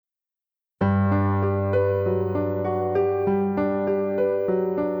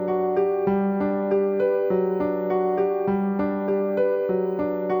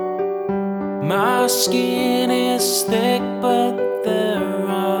skin is thick, but there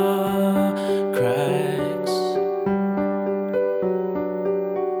are cracks.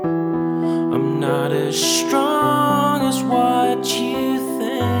 I'm not as strong as what you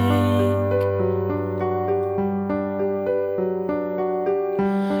think.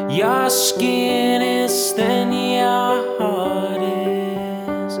 Your skin is thin, your heart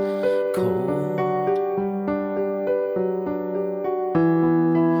is cold.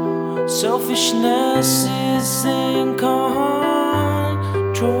 Selfishness is in control.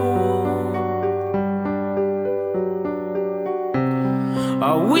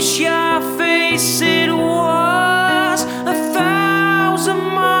 I wish your face it was 1,000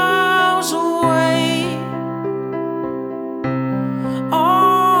 miles away.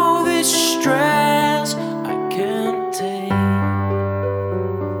 All this stress I can't take.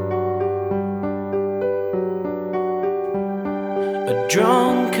 A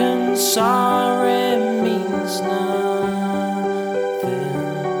drunken sorry means nothing.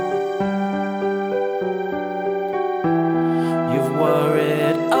 You've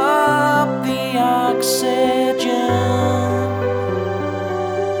worried up the oxygen.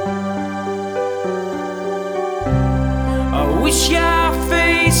 I wish your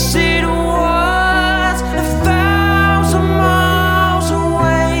face it was 1,000 miles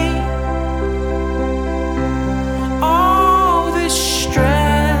away. All this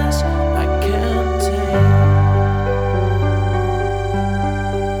stress I can't take.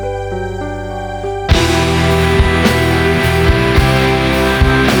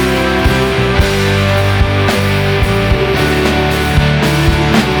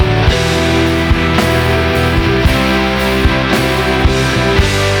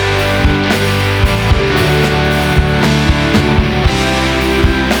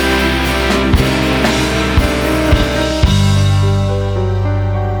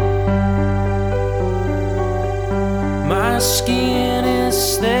 My skin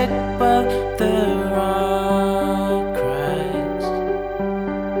is thick, but